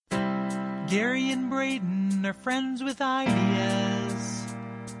Gary and Braden are friends with ideas.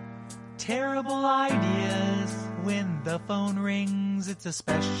 Terrible ideas. When the phone rings, it's a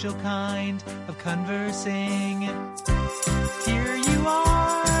special kind of conversing. Here you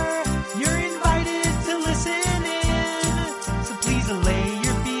are, you're invited to listen in. So please allay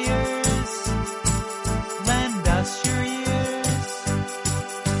your fears. Lend us your ears.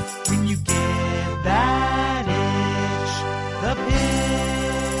 When you get that itch, the pitch.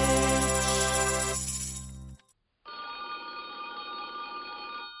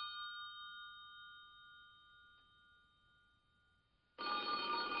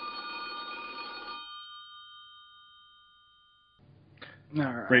 All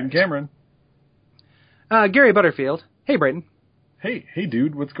right. Braden Cameron. Gary Butterfield. Hey, Braden. Hey,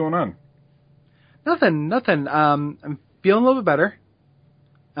 dude, what's going on? Nothing. I'm feeling a little bit better.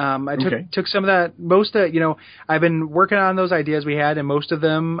 I took some of that. I've been working on those ideas we had, and most of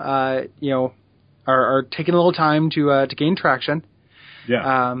them, are taking a little time to gain traction.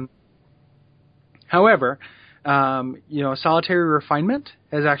 Yeah. However, Solitary Refinement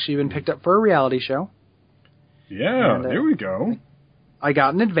has actually been picked up for a reality show. Yeah, there we go. I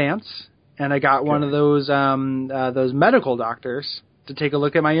got an advance, and I got one of those medical doctors to take a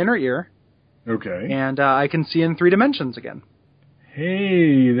look at my inner ear. Okay. And I can see in 3 dimensions again.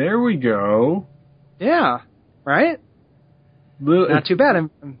 Hey, there we go. Yeah, right? Not too bad. I'm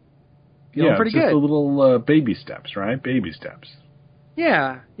feeling pretty good. Just a little baby steps, right? Baby steps.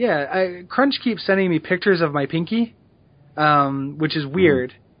 Yeah. Crunch keeps sending me pictures of my pinky, which is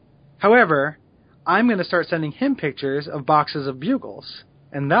weird. However, I'm going to start sending him pictures of boxes of bugles,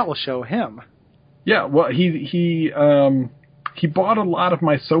 and that will show him. Yeah, well, he bought a lot of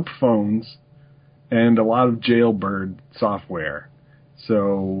my soap phones and a lot of Jailbird software.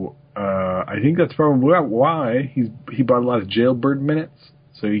 So I think that's probably why he bought a lot of Jailbird minutes,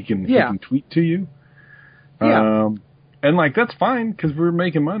 so he can tweet to you. Yeah. And that's fine because we're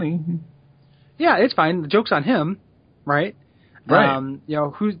making money. Yeah, it's fine. The joke's on him, right? Right.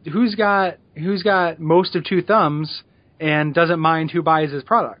 Who's got most of 2 thumbs and doesn't mind who buys his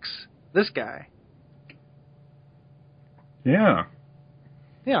products? This guy. Yeah.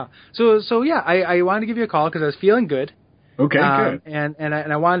 Yeah. So yeah, I wanted to give you a call because I was feeling good. Okay, good. And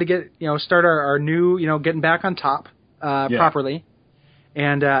I wanted to get start our new getting back on top properly.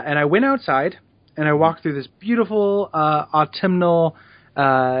 And I went outside and I walked through this beautiful autumnal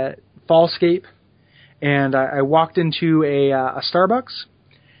fallscape. And I walked into a Starbucks,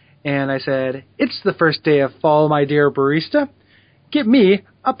 and I said, "It's the first day of fall, my dear barista. Get me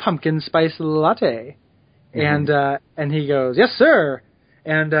a pumpkin spice latte." Mm-hmm. And he goes, "Yes, sir."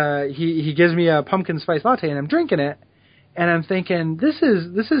 And he gives me a pumpkin spice latte, and I'm drinking it, and I'm thinking, "This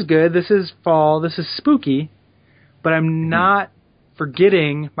is good. This is fall. This is spooky," but I'm not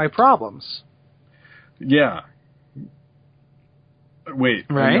forgetting my problems. Yeah. Wait,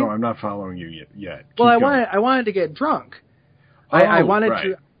 right? No, I'm not following you yet. Well, I wanted to get drunk. I wanted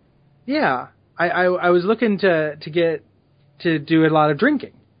to. Yeah, I was looking to do a lot of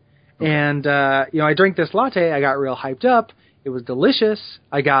drinking, and I drank this latte. I got real hyped up. It was delicious.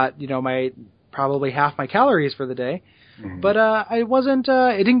 I got my probably half my calories for the day, but I wasn't.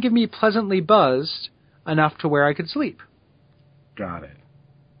 It didn't give me pleasantly buzzed enough to where I could sleep. Got it.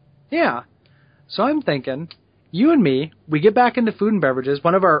 Yeah, so I'm thinking. You and me, we get back into food and beverages,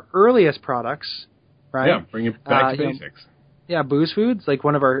 one of our earliest products, right? Yeah, bring it back to basics. Booze foods, like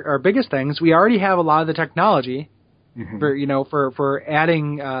one of our biggest things. We already have a lot of the technology for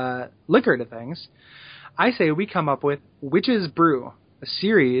adding liquor to things. I say we come up with Witch's Brew, a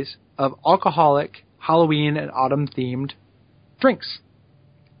series of alcoholic Halloween and autumn-themed drinks.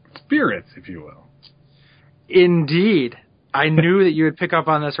 Spirits, if you will. Indeed. I knew that you would pick up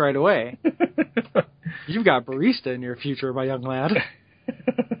on this right away. You've got barista in your future, my young lad.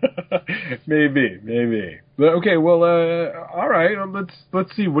 Maybe. Okay, well, all right.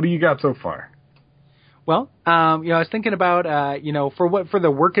 Let's see. What do you got so far? Well, I was thinking about, for the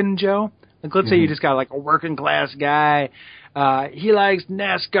working Joe. Like, let's say you just got a working class guy. He likes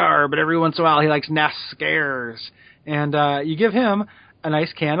NASCAR, but every once in a while he likes NASCARs, and you give him a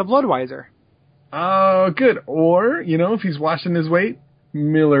nice can of Budweiser. Oh, good. Or, if he's watching his weight,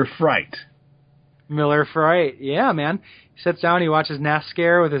 Miller Fright. Miller Fright. Yeah, man. He sits down, he watches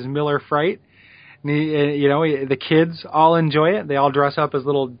NASCAR with his Miller Fright. And the kids all enjoy it. They all dress up as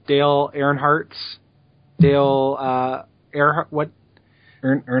little Dale Earnhardts. Earnhardt.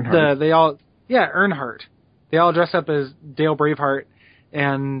 Earnhardt. They all dress up as Dale Braveheart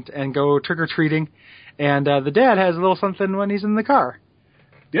and go trick-or-treating. And the dad has a little something when he's in the car.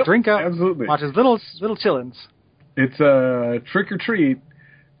 Yep, drink up, absolutely. watch his little chillins. It's a trick or treat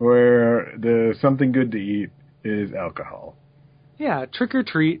where the something good to eat is alcohol. Yeah, trick or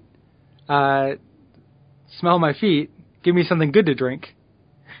treat. Smell my feet. Give me something good to drink,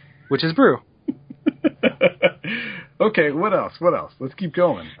 which is brew. Okay, what else? Let's keep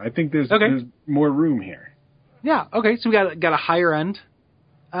going. I think there's more room here. Yeah. Okay. So we got a higher end,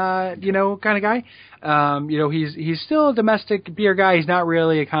 kind of guy. He's still a domestic beer guy. He's not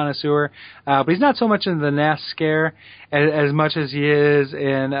really a connoisseur, but he's not so much in the Nass scare as much as he is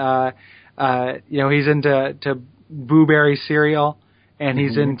in, he's into blueberry cereal, and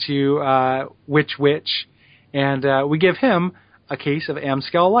he's into Witch, and we give him a case of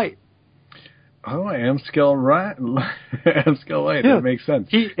Amstel Light. Oh, Amstel Light. Amstel Light. Yeah. That makes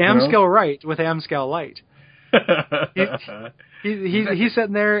sense. Amstel Right with Amstel Light. He's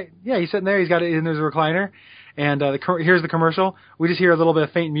sitting there. Yeah, he's sitting there. He's got it in his recliner, and here's the commercial. We just hear a little bit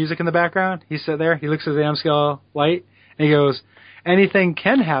of faint music in the background. He's sitting there. He looks at the Amstel Light, and he goes, "Anything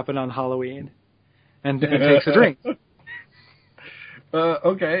can happen on Halloween," and takes a drink.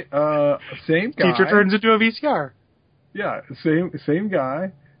 Okay. Same guy. Teacher turns into a VCR. Yeah. Same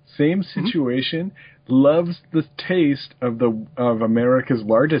guy. Same situation. Loves the taste of America's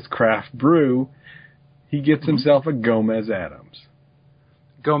largest craft brew. He gets himself a Gomez Adams.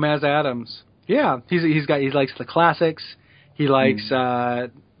 Gomez Adams. Yeah, he likes the classics. He likes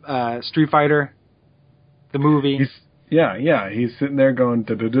Street Fighter, the movie. He's sitting there going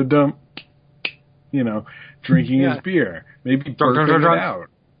da da da dum, drinking his beer, maybe burping it out.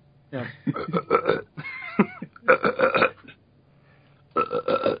 Yeah.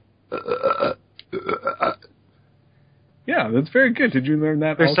 Yeah, that's very good. Did you learn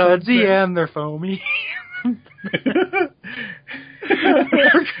that? They're sudsy and they're foamy. That's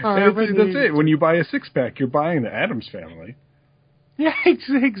it. When you buy a 6-pack, you're buying the Addams Family. Yeah,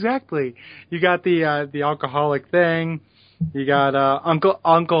 exactly. You got the alcoholic thing. You got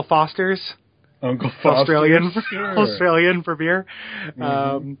Uncle Foster's. Uncle Foster's. Australian for beer.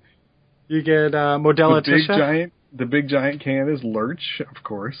 Mm-hmm. You get Modella Tisha. The big giant can is Lurch, of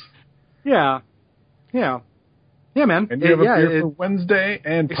course. Yeah, man. And you have a beer for Wednesday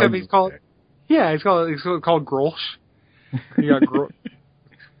and except he's called. Yeah, it's called Grolsch. You got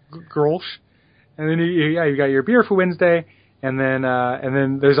Grolsch, and then you got your beer for Wednesday, and then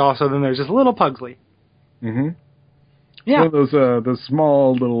there's just a little Pugsley. Mm-hmm. Yeah, one of those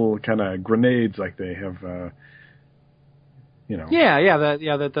small little kind of grenades like they have. That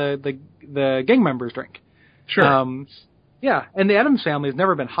the gang members drink. Sure. Yeah, and the Addams Family has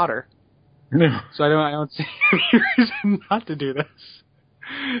never been hotter. No. So I don't see any reason not to do this.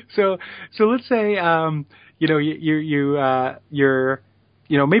 So let's say maybe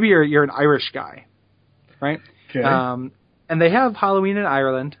you're an Irish guy, right? Okay. And they have Halloween in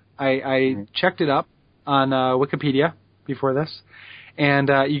Ireland. I checked it up on Wikipedia before this, and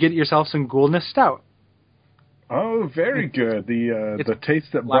you get yourself some Goulness Stout. Oh, very good. The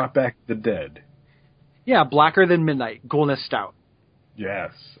taste that brought back the dead. Yeah, blacker than midnight, Goulness Stout.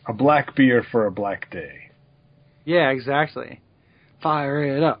 Yes, a black beer for a black day. Yeah, exactly. Fire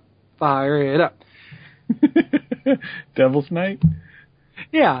it up. Devil's Night?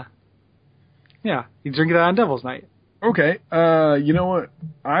 Yeah. Yeah, you drink that on Devil's Night. Okay, you know what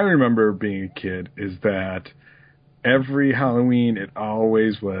I remember being a kid is that every Halloween it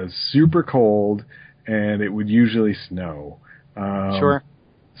always was super cold and it would usually snow. Sure.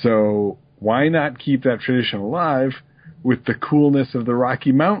 So why not keep that tradition alive with the coolness of the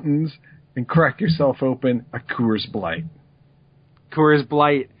Rocky Mountains and crack yourself open a Coors Blight? Coors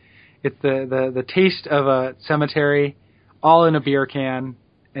Blight. It's the taste of a cemetery, all in a beer can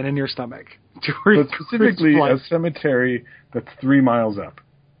and in your stomach. But specifically a cemetery that's 3 miles up.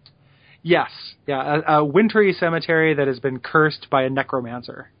 Yes. Yeah, a wintry cemetery that has been cursed by a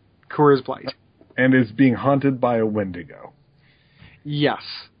necromancer. Coors Blight. And is being haunted by a Wendigo. Yes.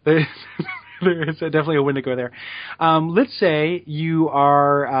 There's definitely a Wendigo there. Let's say you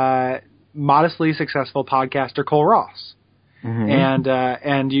are modestly successful podcaster Cole Ross. Mm-hmm.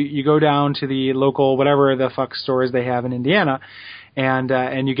 And you go down to the local whatever the fuck stores they have in Indiana,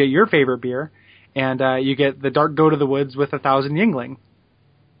 and you get your favorite beer, and you get the Dark Goat of the Woods with 1,000 Yingling.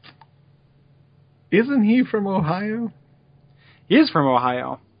 Isn't he from Ohio? He is from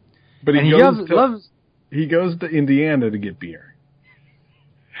Ohio, but he goes to Indiana to get beer.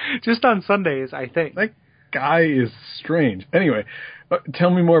 Just on Sundays, I think. That guy is strange. Anyway, tell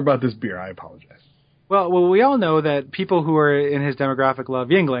me more about this beer. I apologize. Well, we all know that people who are in his demographic love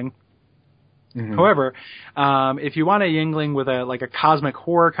Yingling. Mm-hmm. However, if you want a Yingling with a cosmic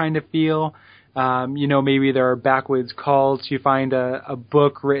horror kind of feel, Maybe there are backwoods cults. You find a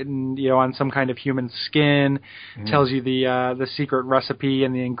book written, on some kind of human skin, tells you the secret recipe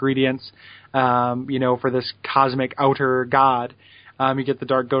and the ingredients, for this cosmic outer god. You get the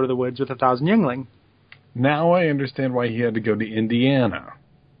dark go to the woods with 1,000 youngling. Now I understand why he had to go to Indiana.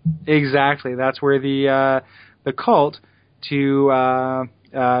 Exactly. That's where the cult to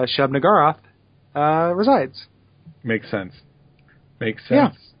Shub-Niggurath resides. Makes sense.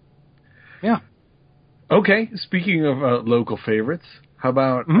 Yeah. Okay, speaking of local favorites, how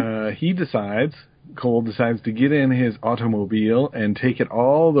about Cole decides to get in his automobile and take it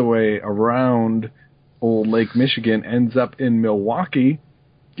all the way around old Lake Michigan, ends up in Milwaukee,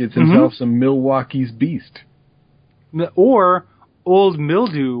 gets himself some Milwaukee's Beast. Or Old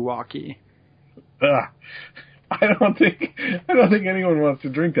Mildew-Walkie. I don't think anyone wants to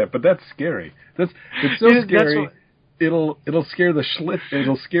drink that, but that's scary. It's so scary. It'll scare the Schlitz.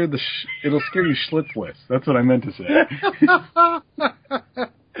 It'll scare you schlitzless. That's what I meant to say.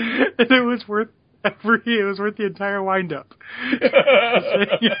 And it was worth the entire wind up.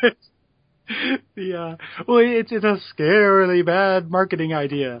 It's a scarily bad marketing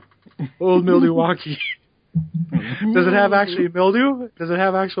idea. Old Mildew-Walkie. Does it have actually mildew? Does it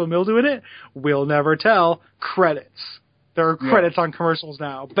have actual mildew in it? We'll never tell. Credits. There are credits on commercials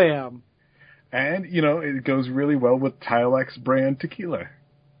now. Bam. And, it goes really well with Tilex brand tequila.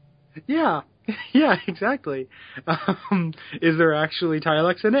 Yeah, exactly. Is there actually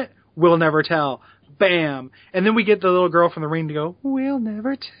Tilex in it? We'll never tell. Bam. And then we get the little girl from the ring to go, we'll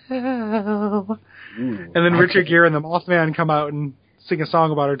never tell. And then Richard Gere and the Mothman come out and sing a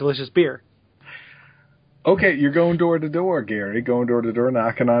song about our delicious beer. Okay, you're going door to door, Gary. Going door to door,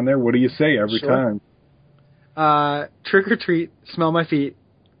 knocking on there. What do you say every time? Trick or treat, smell my feet,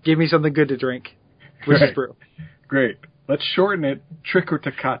 give me something good to drink, which is Brew. Great. Let's shorten it. Trick or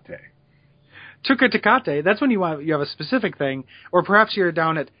tecate. Trick or tecate. That's when you have a specific thing, or perhaps you're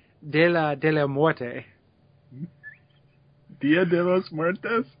down at de la muerte. Dia de los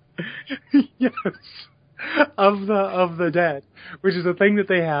Muertos. Yes, of the dead, which is a thing that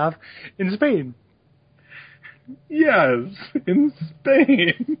they have in Spain. Yes, in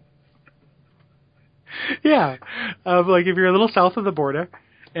Spain. Yeah, like if you're a little south of the border,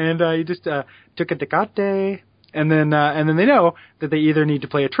 and you just took a tecate, and then they know that they either need to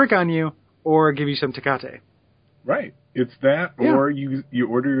play a trick on you or give you some tecate. Right, it's that, or you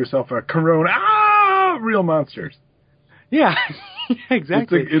order yourself a Corona. Real monsters. Yeah,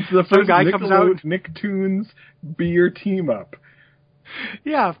 exactly. It's the first guy comes out Nicktoons beer team up.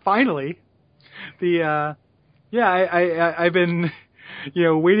 Yeah, finally. I've been,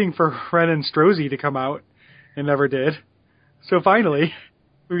 waiting for Ren and Strozzi to come out, and never did. So finally,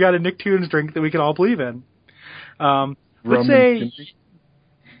 we've got a Nicktoons drink that we can all believe in. Let's say,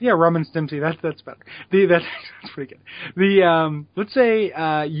 Rum and Stimpy. That's better. That's pretty good. Let's say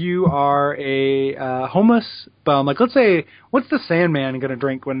you are a homeless bum. Like, let's say, what's the Sandman going to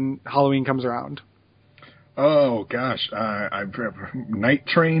drink when Halloween comes around? Oh gosh, Night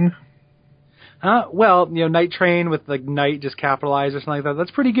Train. Night Train with like night just capitalized or something like that.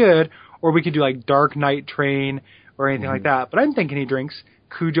 That's pretty good. Or we could do like Dark Night Train or anything like that. But I'm thinking he drinks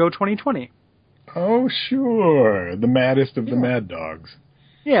Cujo 2020. Oh, sure. The maddest of the mad dogs.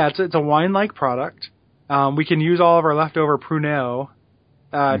 Yeah, it's a wine-like product. We can use all of our leftover Prunell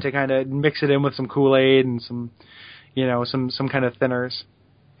to kind of mix it in with some Kool-Aid and some kind of thinners.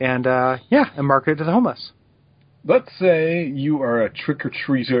 And market it to the homeless. Let's say you are a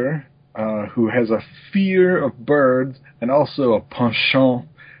trick-or-treater who has a fear of birds and also a penchant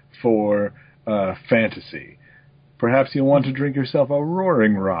for fantasy. Perhaps you'll want to drink yourself a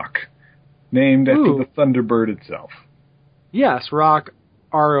Roaring Rock, named after the Thunderbird itself. Yes, Rock,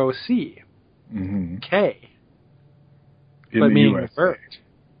 R-O-C. K. But meaning the bird.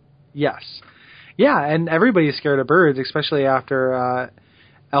 Yes. Yeah, and everybody's scared of birds, especially after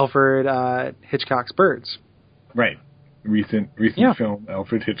Alfred Hitchcock's Birds. Right. Recent film,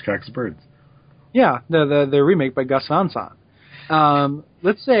 Alfred Hitchcock's Birds. Yeah, the remake by Gus Van Sant.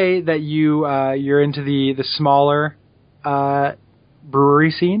 Let's say that you're into the smaller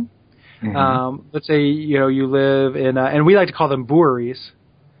brewery scene. Let's say you live in and we like to call them breweries,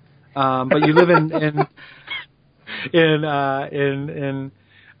 but you live in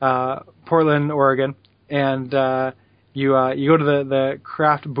Portland, Oregon, and you go to the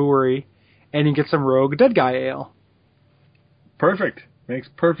craft brewery and you get some Rogue Dead Guy Ale. Perfect. Makes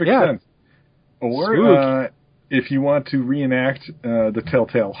perfect sense. Or if you want to reenact the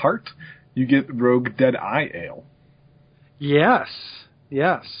Telltale Heart, you get Rogue Dead Eye Ale. Yes.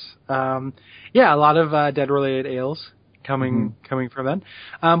 A lot of dead-related ales coming from then.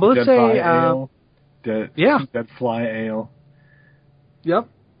 But let's say ale, dead fly ale. Yep.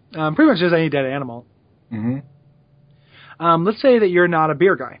 Pretty much just any dead animal. Mm-hmm. Let's say that you're not a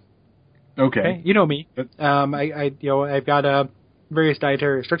beer guy. Okay. You know me. I've got various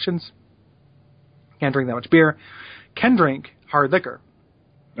dietary restrictions. Can't drink that much beer. Can drink hard liquor.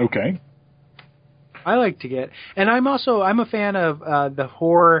 Okay. I like to get, and I'm a fan of the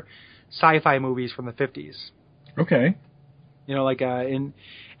horror sci-fi movies from the 50s. Okay. You know, like in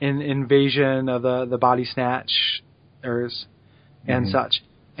Invasion of the Body Snatchers and such.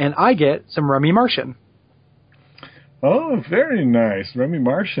 And I get some Remy Martian. Oh, very nice. Remy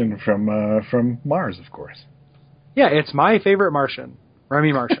Martian from Mars, of course. Yeah, it's my favorite Martian.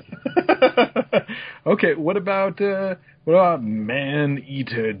 Remy Martian. Okay, what about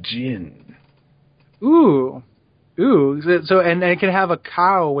Man-Eater Gin? Ooh. So and it can have a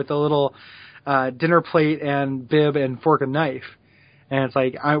cow with a little dinner plate and bib and fork and knife. And it's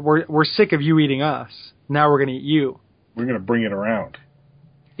like, we're sick of you eating us. Now we're going to eat you. We're going to bring it around.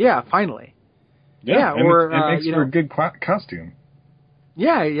 Yeah, finally. Yeah, or it makes for a good costume.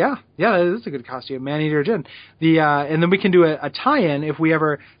 Yeah, that is a good costume, Man-Eater Gin. And then we can do a tie-in if we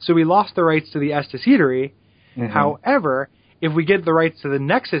ever. So we lost the rights to the Estes Eatery. However, if we get the rights to the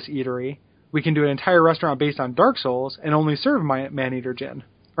Nexus Eatery, we can do an entire restaurant based on Dark Souls and only serve Man-Eater Gin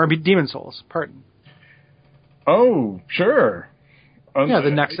or Demon Souls. Pardon. Oh, sure. Yeah,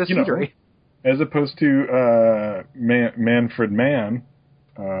 the Nexus Eatery. As opposed to Manfred Mann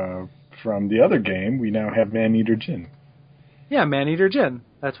from the other game, we now have Man-Eater Gin. Yeah, Man-Eater Gin.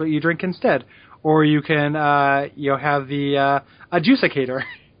 That's what you drink instead. Or you can have the Adjudicator.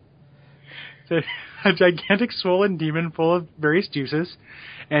 It's a gigantic swollen demon full of various juices,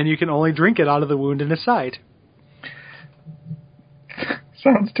 and you can only drink it out of the wound in his side.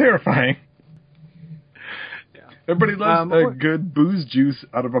 Sounds terrifying. Yeah. Everybody loves a good booze juice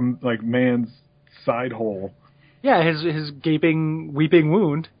out of a man's side hole. Yeah, his gaping, weeping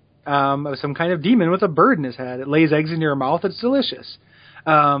wound of some kind of demon with a bird in his head. It lays eggs in your mouth. It's delicious.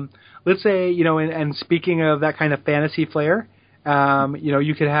 Let's say, and speaking of that kind of fantasy flair,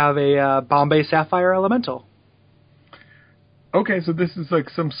 you could have a Bombay Sapphire Elemental. Okay, so this is like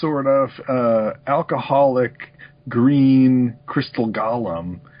some sort of alcoholic green crystal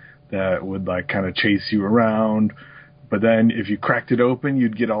golem that would like kind of chase you around, but then if you cracked it open,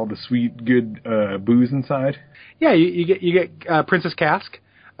 you'd get all the sweet, good booze inside. Yeah, you get Princess Cask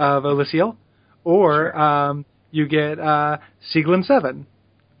of Elysiel, or you get Sieglin 7,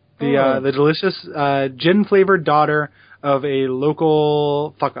 the delicious gin flavored daughter of a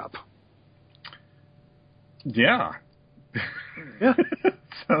local fuck up. Yeah. Yeah.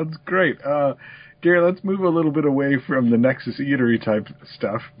 Sounds great. Gary, let's move a little bit away from the Nexus Eatery type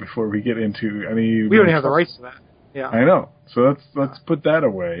stuff before we get into any... We don't have the rights to that. Yeah. I know. So let's put that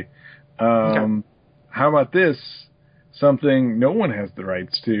away. Okay. How about this? Something no one has the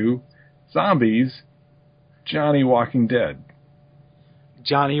rights to. Zombies. Johnny Walking Dead.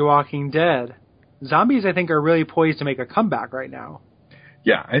 Johnny Walking Dead. Zombies, I think, are really poised to make a comeback right now.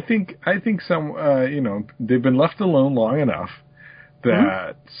 Yeah, I think some, they've been left alone long enough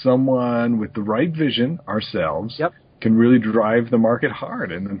that someone with the right vision, ourselves, can really drive the market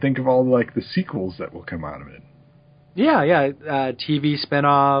hard. And then think of all like the sequels that will come out of it. Yeah. TV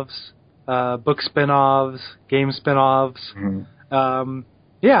spinoffs, book spinoffs, game spinoffs.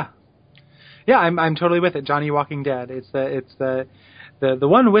 Yeah, I'm totally with it. Johnny Walking Dead. It's the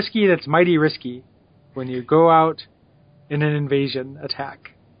one whiskey that's mighty risky when you go out in an invasion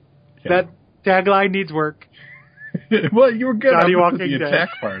attack. Yeah. That tagline needs work. Well, you were good Johnny on Walking the Dead. attack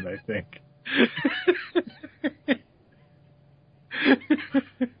part, I think.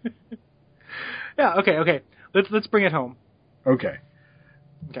 Yeah. Okay. Let's bring it home. Okay.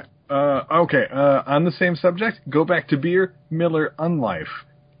 On the same subject, go back to beer. Miller Unlife.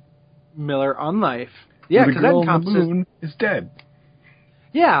 Miller Unlife. Yeah, because that on the moon is dead.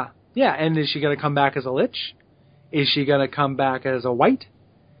 Yeah. And is she going to come back as a lich? Is she going to come back as a white?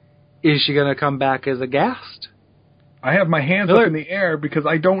 Is she going to come back as a ghast? I have my hands up in the air because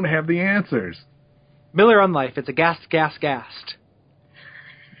I don't have the answers. Miller Unlife. It's a ghast.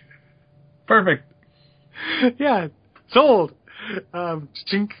 Perfect. Yeah. Sold.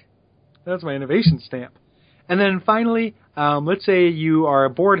 Chink. That's my innovation stamp. And then finally, let's say you are a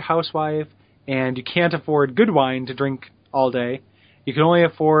bored housewife and you can't afford good wine to drink all day. You can only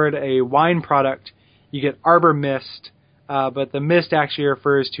afford a wine product. You get Arbor Mist, but the mist actually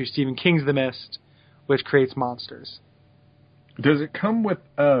refers to Stephen King's The Mist, which creates monsters. Does it come with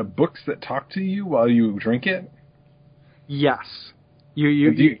books that talk to you while you drink it? Yes.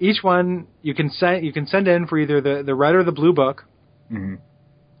 Each one you can send in for either the red or the blue book. Mm-hmm.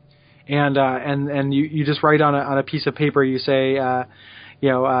 And you just write on a piece of paper. You say,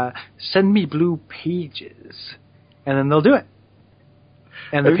 send me blue pages, and then they'll do it.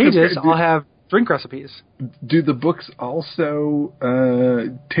 And the pages all have drink recipes. Do the books also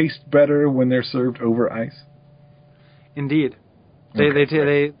taste better when they're served over ice? Indeed,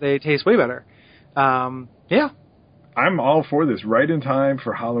 they taste way better. Yeah. I'm all for this. Right in time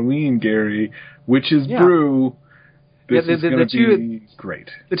for Halloween, Gary. Witch's Brew. This is going to be great.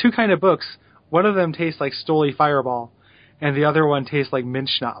 The two kind of books. One of them tastes like Stoli Fireball, and the other one tastes like mint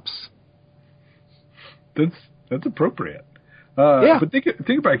schnapps. That's appropriate. But think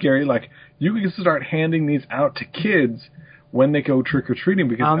about it, Gary. Like, you can start handing these out to kids when they go trick or treating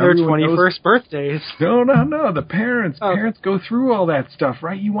because on their 21st birthdays. No. The parents go through all that stuff,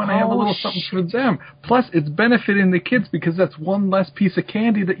 right? You want to have a little something for them. Plus, it's benefiting the kids because that's one less piece of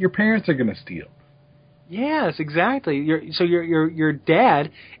candy that your parents are going to steal. Yes, exactly. Your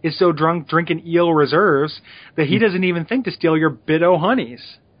dad is so drunk drinking eel reserves that he doesn't even think to steal your Bit-O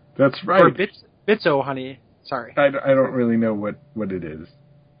honeys. That's right. Or Bits-O honey. Sorry. I don't really know what it is.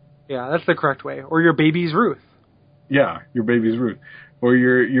 Yeah, that's the correct way. Or your baby's Ruth. Yeah, your baby's Ruth. Or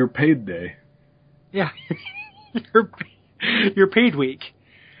your paid day. Yeah. your paid week.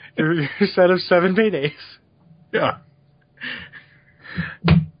 Your set of 7 paydays. Yeah.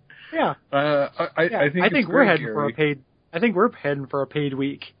 Yeah. I think we're heading for a paid. I think we're heading for a paid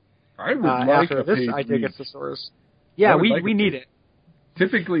week. I would like after a this paid idea week. gets the stores. Yeah, we need it.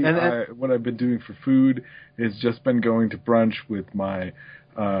 Typically, what I've been doing for food is just been going to brunch with my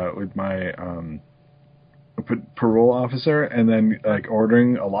parole officer, and then like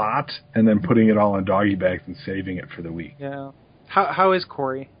ordering a lot, and then putting it all in doggy bags and saving it for the week. Yeah. How is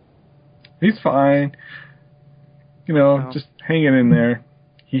Corey? He's fine. Just hanging in there.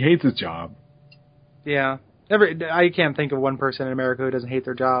 He hates his job. Yeah. I can't think of one person in America who doesn't hate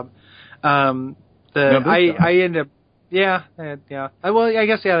their job. I end up. Yeah. Well, I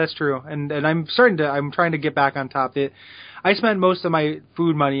guess that's true. And I'm trying to get back on top. I spent most of my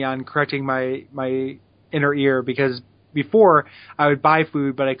food money on correcting my inner ear because before I would buy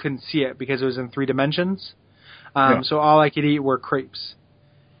food but I couldn't see it because it was in 3 dimensions. So all I could eat were crepes.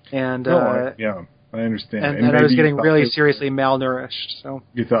 And I understand. And I was getting really seriously malnourished. So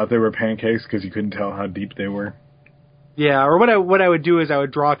you thought they were pancakes because you couldn't tell how deep they were? Yeah, or what I would do is I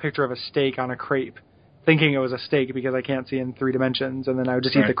would draw a picture of a steak on a crepe, thinking it was a steak because I can't see in 3 dimensions, and then I would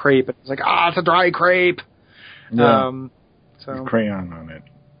just eat the crepe, and it's like, it's a dry crepe. Yeah. With crayon on it.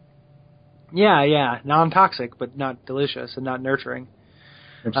 Yeah, non-toxic, but not delicious and not nurturing.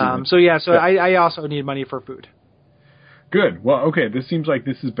 Absolutely. I also need money for food. Good. Well, okay, this seems like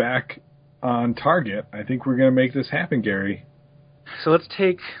this is back on target. I think we're going to make this happen, Gary. So let's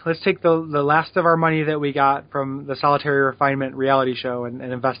take the last of our money that we got from the Solitary Refinement reality show and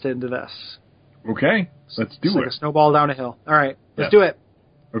invest it into this. Okay, let's do it. Like a snowball down a hill. All right, let's do it.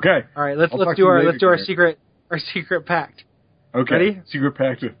 Okay. All right, let's do our secret pact. Okay. Ready? Secret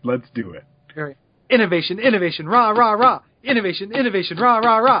pact. Let's do it. All right. Innovation, rah rah rah. Innovation, rah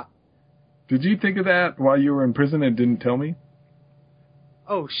rah rah. Did you think of that while you were in prison and didn't tell me?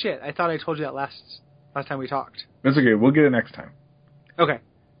 Oh shit! I thought I told you that last time we talked. That's okay. We'll get it next time. Okay.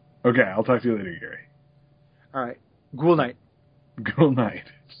 Okay. I'll talk to you later, Gary. All right. Ghoul night. Ghoul night.